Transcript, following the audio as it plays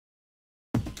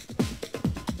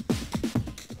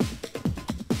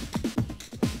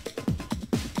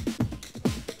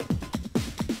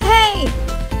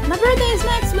birthday is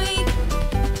next week,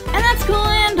 and that's cool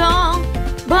and all,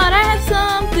 but I have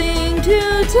something to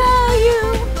tell you.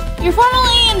 You're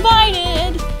formally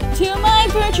invited to my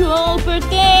virtual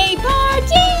birthday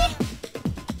party.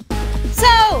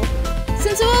 So,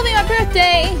 since it will be my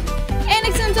birthday, and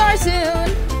exams are soon,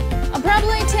 I'll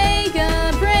probably take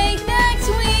a break next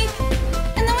week,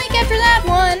 and the week after that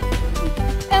one.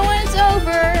 And when it's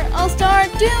over, I'll start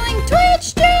doing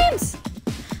Twitch streams.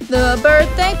 The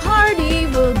birthday party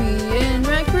will be in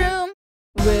Rec Room,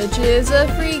 which is a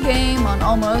free game on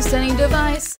almost any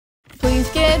device. Please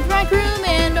get Rec Room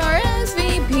and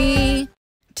RSVP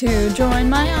to join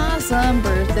my awesome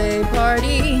birthday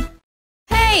party.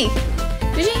 Hey,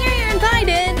 did you hear you're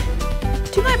invited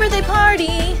to my birthday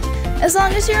party? As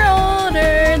long as you're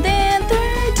older than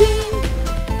 13,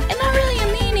 and not really a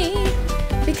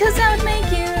meanie, because that would make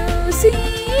you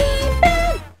seem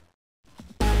bad.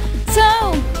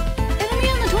 So, it'll be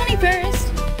on the 21st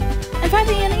at 5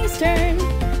 p.m. Eastern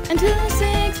until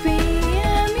 6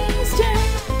 p.m. Eastern.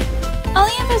 All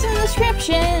the info's in the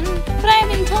description, but I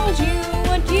haven't told you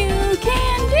what you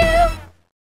can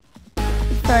do.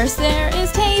 First there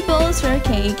is tables for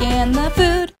cake and the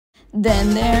food.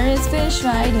 Then there is fish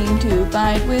fighting to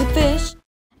fight with fish.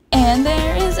 And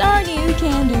there is art you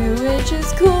can do, which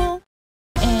is cool.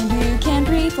 And you can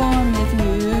perform if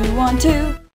you want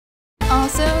to.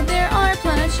 Also there are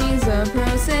plushies of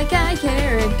Prosekai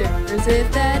characters. If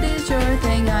that is your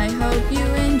thing, I hope you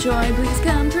enjoy. Please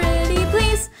come pretty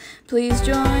please. Please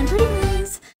join pretty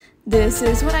please. This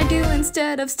is what I do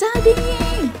instead of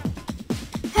studying.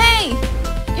 Hey,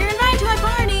 you're invited to my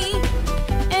party,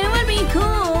 and it would be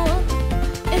cool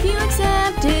if you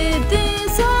accepted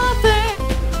this offer.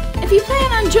 If you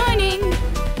plan on joining,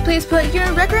 please put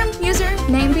your Rec Room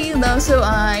username below so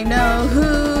I know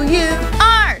who you